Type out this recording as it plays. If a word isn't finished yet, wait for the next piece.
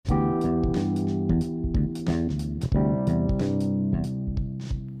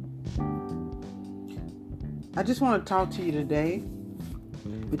I just want to talk to you today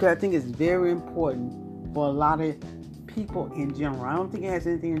because I think it's very important for a lot of people in general. I don't think it has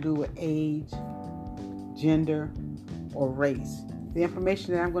anything to do with age, gender, or race. The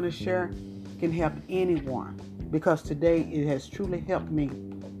information that I'm going to share can help anyone because today it has truly helped me.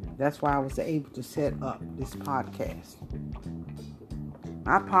 That's why I was able to set up this podcast.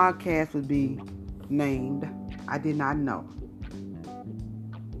 My podcast would be named I Did Not Know.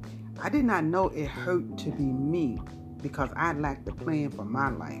 I did not know it hurt to be me because I lacked a plan for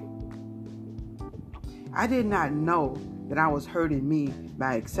my life. I did not know that I was hurting me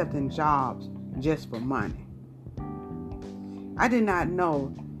by accepting jobs just for money. I did not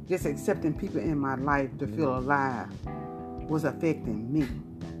know just accepting people in my life to feel alive was affecting me.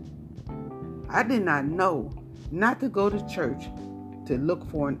 I did not know not to go to church to look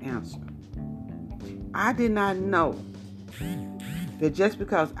for an answer. I did not know that just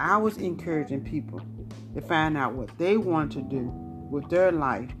because I was encouraging people to find out what they wanted to do with their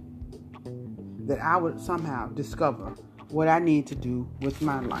life, that I would somehow discover what I need to do with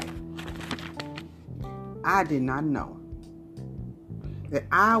my life. I did not know that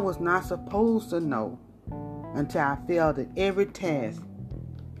I was not supposed to know until I failed at every task,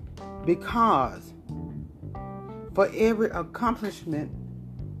 because for every accomplishment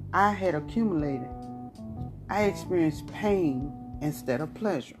I had accumulated, I experienced pain instead of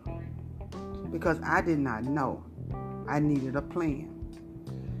pleasure because I did not know I needed a plan.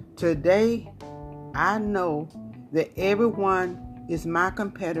 Today, I know that everyone is my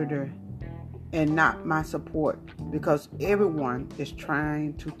competitor and not my support because everyone is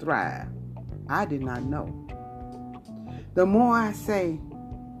trying to thrive. I did not know. The more I say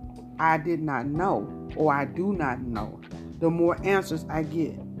I did not know or I do not know, the more answers I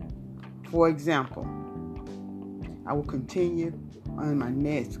get. For example, I will continue on my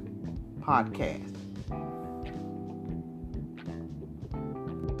next podcast.